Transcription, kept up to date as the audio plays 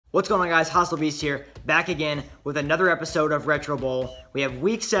What's going on, guys? HostileBeast here, back again with another episode of Retro Bowl. We have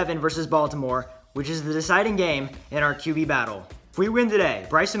Week 7 versus Baltimore, which is the deciding game in our QB battle. If we win today,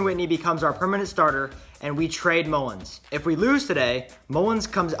 Bryson Whitney becomes our permanent starter, and we trade Mullens. If we lose today, Mullens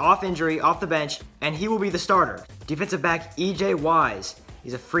comes off injury, off the bench, and he will be the starter. Defensive back E.J. Wise,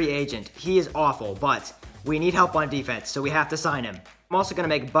 he's a free agent. He is awful, but we need help on defense, so we have to sign him. I'm also going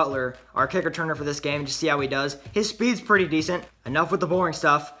to make Butler our kick returner for this game and just see how he does. His speed's pretty decent. Enough with the boring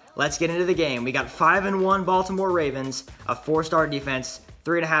stuff. Let's get into the game. We got 5-1 Baltimore Ravens, a 4-star defense,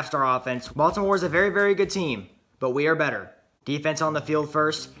 3.5-star offense. Baltimore is a very, very good team, but we are better. Defense on the field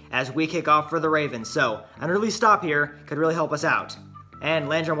first as we kick off for the Ravens. So an early stop here could really help us out. And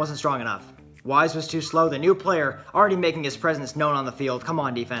Landrum wasn't strong enough. Wise was too slow. The new player already making his presence known on the field. Come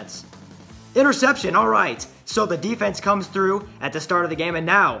on, defense. Interception, all right. So the defense comes through at the start of the game, and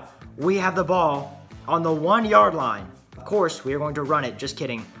now we have the ball on the 1-yard line. Of course, we are going to run it. Just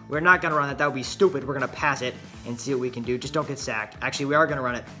kidding. We're not going to run it. That would be stupid. We're going to pass it and see what we can do. Just don't get sacked. Actually, we are going to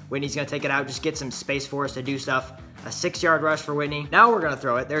run it. Whitney's going to take it out. Just get some space for us to do stuff. A 6-yard rush for Whitney. Now we're going to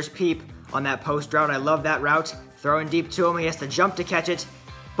throw it. There's Peep on that post route. I love that route. Throwing deep to him. He has to jump to catch it.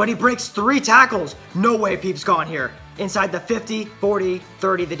 But he breaks 3 tackles. No way Peep's gone here. Inside the 50, 40,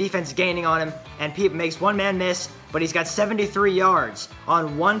 30. The defense gaining on him. And Peep makes one man miss. But he's got 73 yards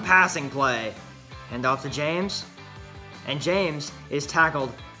on one passing play. Hand off to James. And James is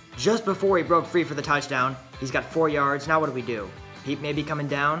tackled just before he broke free for the touchdown. He's got 4 yards. Now what do we do? Peep may be coming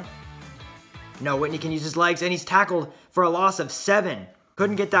down. No, Whitney can use his legs, and he's tackled for a loss of 7.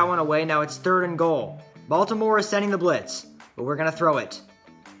 Couldn't get that one away. Now it's 3rd and goal. Baltimore is sending the blitz, but we're going to throw it.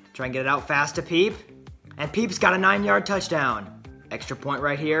 Try and get it out fast to Peep. And Peep's got a 9-yard touchdown. Extra point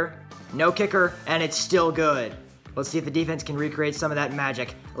right here. No kicker, and it's still good. Let's see if the defense can recreate some of that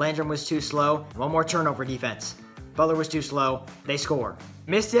magic. Landrum was too slow. One more turnover, defense. Butler was too slow. They score.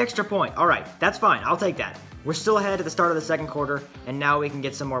 Missed the extra point. All right, that's fine. I'll take that. We're still ahead at the start of the second quarter, and now we can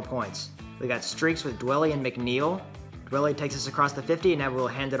get some more points. We got streaks with Dwelly and McNeil. Dwelly takes us across the 50, and now we'll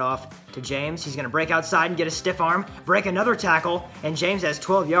hand it off to James. He's going to break outside and get a stiff arm, break another tackle, and James has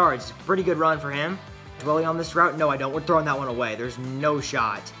 12 yards. Pretty good run for him. Dwelly on this route? No, I don't. We're throwing that one away. There's no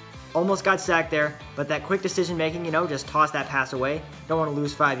shot. Almost got sacked there, but that quick decision making, just toss that pass away. Don't want to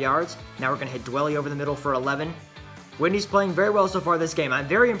lose 5 yards. Now we're going to hit Dwelly over the middle for 11. Whitney's playing very well so far this game. I'm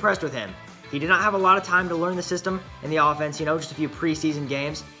very impressed with him. He did not have a lot of time to learn the system in the offense, just a few preseason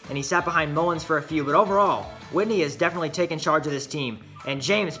games, and he sat behind Mullens for a few, but overall, Whitney has definitely taken charge of this team, and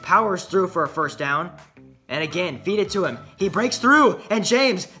James powers through for a first down, and again, feed it to him. He breaks through, and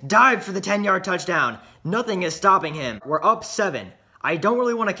James dived for the 10-yard touchdown. Nothing is stopping him. We're up 7. I don't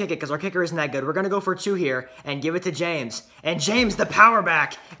really want to kick it because our kicker isn't that good. We're going to go for 2 here and give it to James. And James, the power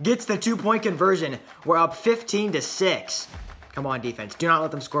back, gets the 2-point conversion. We're up 15-6. Come on, defense. Do not let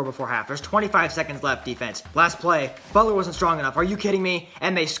them score before half. There's 25 seconds left, defense. Last play. Butler wasn't strong enough. Are you kidding me?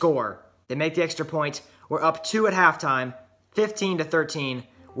 And they score. They make the extra point. We're up 2 at halftime. 15-13.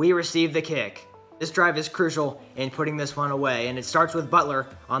 We receive the kick. This drive is crucial in putting this one away, and it starts with Butler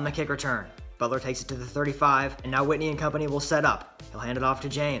on the kick return. Butler takes it to the 35, and now Whitney and company will set up. He'll hand it off to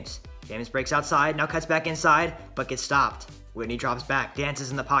James. James breaks outside, now cuts back inside, but gets stopped. Whitney drops back,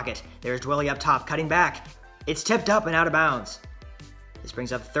 dances in the pocket. There's Dwelly up top, cutting back. It's tipped up and out of bounds. This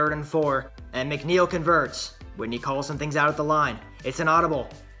brings up 3rd and 4, and McNeil converts. Whitney calls some things out at the line. It's an audible.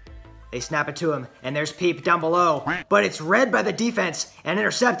 They snap it to him, and there's Peep down below. But it's read by the defense and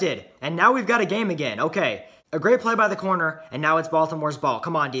intercepted. And now we've got a game again. Okay, a great play by the corner, and now it's Baltimore's ball.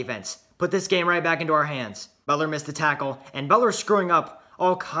 Come on, defense. Put this game right back into our hands. Butler missed the tackle, and Butler's screwing up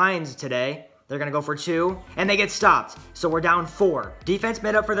all kinds today. They're going to go for 2, and they get stopped. So we're down 4. Defense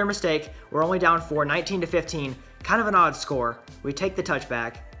made up for their mistake. We're only down 4, 19-15. Kind of an odd score. We take the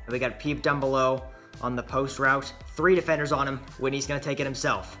touchback, and we got Peep down below on the post route. 3 defenders on him. Whitney's going to take it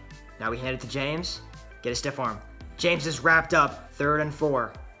himself. Now we hand it to James. Get a stiff arm. James is wrapped up. 3rd and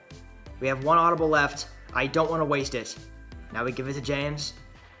 4. We have 1 audible left. I don't want to waste it. Now we give it to James.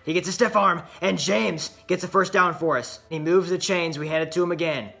 He gets a stiff arm, and James gets a first down for us. He moves the chains. We hand it to him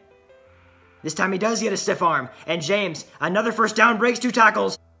again. This time he does get a stiff arm, and James, another first down, breaks 2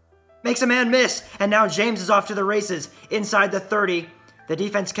 tackles, makes a man miss, and now James is off to the races inside the 30. The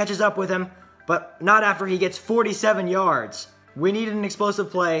defense catches up with him, but not after he gets 47 yards. We needed an explosive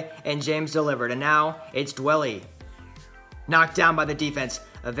play, and James delivered, and now it's Dwelly. Knocked down by the defense.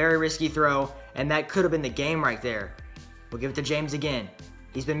 A very risky throw, and that could have been the game right there. We'll give it to James again.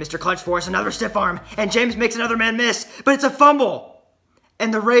 He's been Mr. Clutch for us, another stiff arm, and James makes another man miss, but it's a fumble,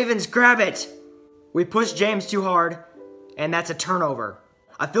 and the Ravens grab it. We pushed James too hard, and that's a turnover.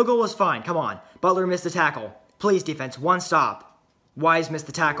 A field goal was fine, come on. Butler missed the tackle. Please, defense, 1 stop. Wise missed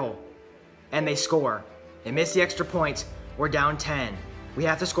the tackle. And they score. They missed the extra point. We're down 10. We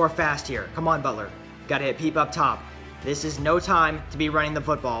have to score fast here. Come on, Butler. Gotta hit Peep up top. This is no time to be running the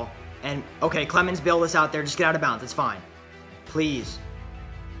football. And, okay, Clemens bailed us out there. Just get out of bounds. It's fine. Please.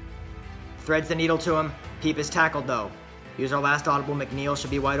 Threads the needle to him. Peep is tackled, though. Here's our last audible. McNeil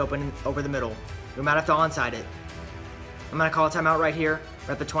should be wide open over the middle. We might have to onside it. I'm going to call a timeout right here.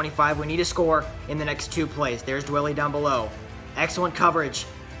 We're at the 25. We need to score in the next 2 plays. There's Dwelly down below. Excellent coverage.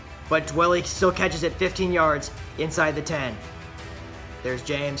 But Dwelly still catches it 15 yards inside the 10. There's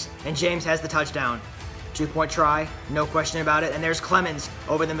James. And James has the touchdown. 2-point try. No question about it. And there's Clemens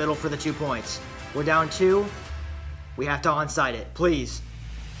over the middle for the 2 points. We're down 2. We have to onside it. Please.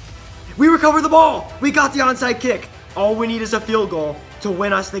 We recovered the ball. We got the onside kick. All we need is a field goal to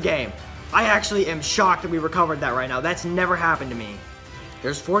win us the game. I actually am shocked that we recovered that right now. That's never happened to me.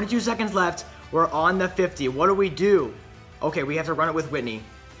 There's 42 seconds left. We're on the 50. What do we do? Okay, we have to run it with Whitney.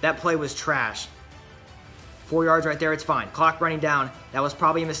 That play was trash. 4 yards right there. It's fine. Clock running down. That was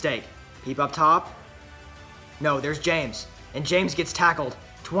probably a mistake. Peep up top. No, there's James. And James gets tackled.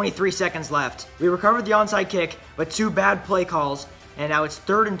 23 seconds left. We recovered the onside kick, but 2 bad play calls. And now it's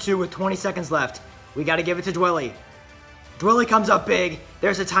 3rd and 2 with 20 seconds left. We got to give it to Dwelly. Dwelly comes up big.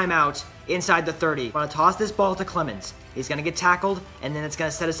 There's a timeout inside the 30. I'm going to toss this ball to Clemens. He's going to get tackled, and then it's going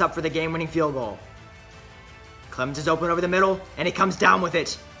to set us up for the game-winning field goal. Clemens is open over the middle, and he comes down with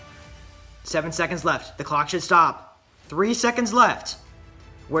it. 7 seconds left. The clock should stop. 3 seconds left.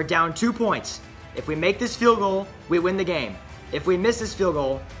 We're down 2 points. If we make this field goal, we win the game. If we miss this field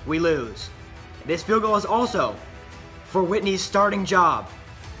goal, we lose. This field goal is also for Whitney's starting job.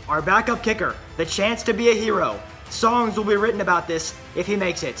 Our backup kicker, the chance to be a hero. Songs will be written about this if he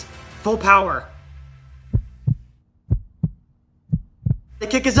makes it. Full power. The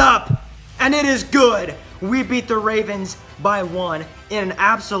kick is up, and it is good. We beat the Ravens by 1 in an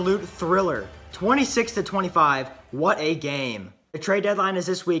absolute thriller. 26-25, what a game. The trade deadline is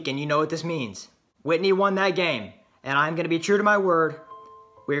this week, and you know what this means. Whitney won that game, and I'm going to be true to my word.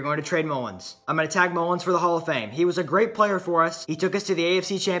 We're going to trade Mullens. I'm going to tag Mullens for the Hall of Fame. He was a great player for us. He took us to the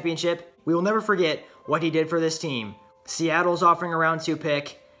AFC Championship. We will never forget what he did for this team. Seattle's offering a round 2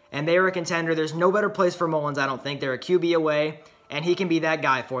 pick, and they are a contender. There's no better place for Mullens, I don't think. They're a QB away, and he can be that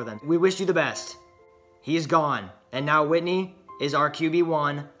guy for them. We wish you the best. He's gone, and now Whitney is our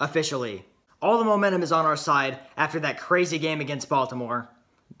QB1 officially. All the momentum is on our side after that crazy game against Baltimore.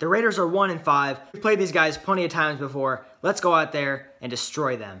 The Raiders are 1-5. We've played these guys plenty of times before. Let's go out there and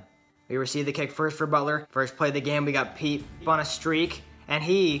destroy them. We received the kick first for Butler. First play of the game, we got Pete on a streak, and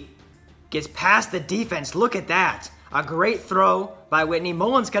he gets past the defense. Look at that. A great throw by Whitney.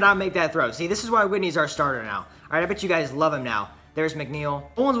 Mullens cannot make that throw. See, this is why Whitney's our starter now. All right, I bet you guys love him now. There's McNeil.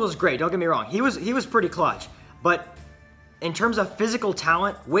 Mullens was great, don't get me wrong. He was pretty clutch. But in terms of physical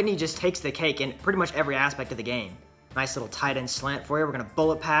talent, Whitney just takes the cake in pretty much every aspect of the game. Nice little tight end slant for you. We're going to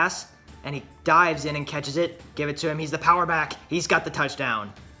bullet pass. And he dives in and catches it. Give it to him. He's the power back. He's got the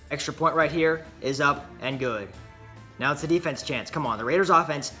touchdown. Extra point right here is up and good. Now it's the defense chance. Come on, the Raiders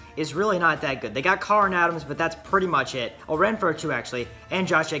offense is really not that good. They got Carr and Adams, but that's pretty much it. Oh, Renfro too, actually. And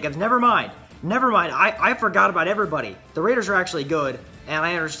Josh Jacobs. Never mind. Never mind. I forgot about everybody. The Raiders are actually good, and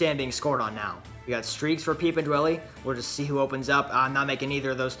I understand being scored on now. We got streaks for Peep and Dwelly. We'll just see who opens up. I'm not making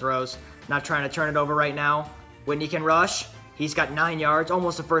either of those throws. Not trying to turn it over right now. Whitney can rush. He's got 9 yards,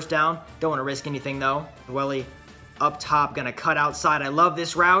 almost a first down. Don't want to risk anything, though. Dwelly up top, gonna cut outside. I love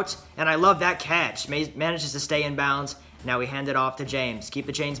this route, and I love that catch. Manages to stay in bounds. Now we hand it off to James. Keep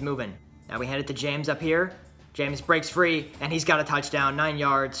the chains moving. Now we hand it to James up here. James breaks free, and he's got a touchdown, 9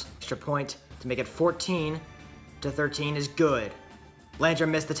 yards. Extra point to make it 14-13 is good.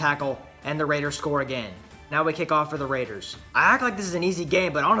 Landrum missed the tackle, and the Raiders score again. Now we kick off for the Raiders. I act like this is an easy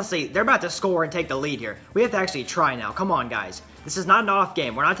game, but honestly, they're about to score and take the lead here. We have to actually try now. Come on, guys. This is not an off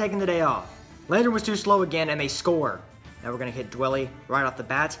game. We're not taking the day off. Landrum was too slow again, and they score. Now we're going to hit Dwelly right off the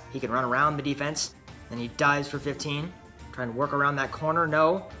bat. He can run around the defense. Then he dives for 15. Trying to work around that corner.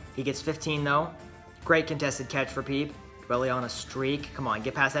 No. He gets 15, though. Great contested catch for Peep. Dwelly on a streak. Come on,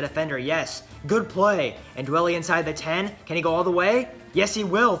 get past that defender. Yes. Good play. And Dwelly inside the 10. Can he go all the way? Yes, he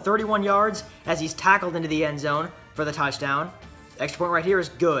will. 31 yards as he's tackled into the end zone for the touchdown. Extra point right here is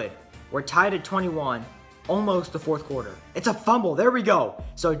good. We're tied at 21. Almost the fourth quarter. It's a fumble. There we go.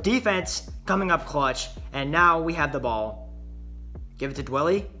 So defense coming up clutch. And now we have the ball. Give it to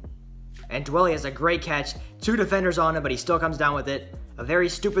Dwelly. And Dwelly has a great catch. 2 defenders on him, but he still comes down with it. A very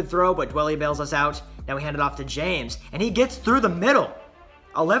stupid throw, but Dwelly bails us out. Now we hand it off to James. And he gets through the middle.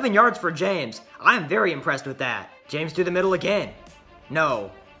 11 yards for James. I am very impressed with that. James through the middle again.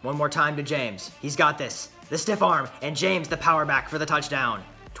 No. One more time to James. He's got this. The stiff arm, and James the power back for the touchdown.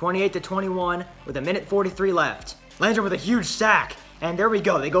 28-21 with 1:43 left. Landry with a huge sack. And there we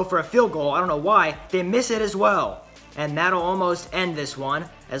go. They go for a field goal. I don't know why. They miss it as well. And that'll almost end this one.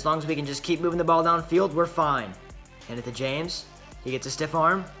 As long as we can just keep moving the ball downfield, we're fine. Hand it to James. He gets a stiff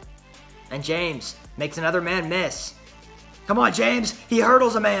arm. And James makes another man miss. Come on, James. He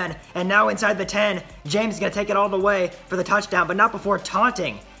hurdles a man. And now inside the 10, James is going to take it all the way for the touchdown, but not before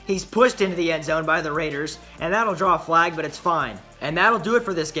taunting. He's pushed into the end zone by the Raiders, and that'll draw a flag, but it's fine. And that'll do it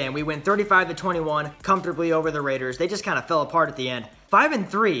for this game. We win 35-21, comfortably over the Raiders. They just kind of fell apart at the end.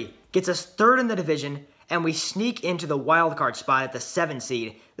 5-3 gets us third in the division, and we sneak into the wild card spot at the 7th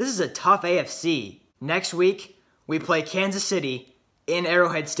seed. This is a tough AFC. Next week, we play Kansas City in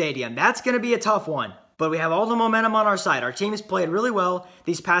Arrowhead Stadium. That's going to be a tough one. But we have all the momentum on our side. Our team has played really well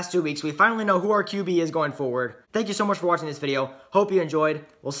these past 2 weeks. We finally know who our QB is going forward. Thank you so much for watching this video. Hope you enjoyed.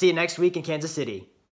 We'll see you next week in Kansas City.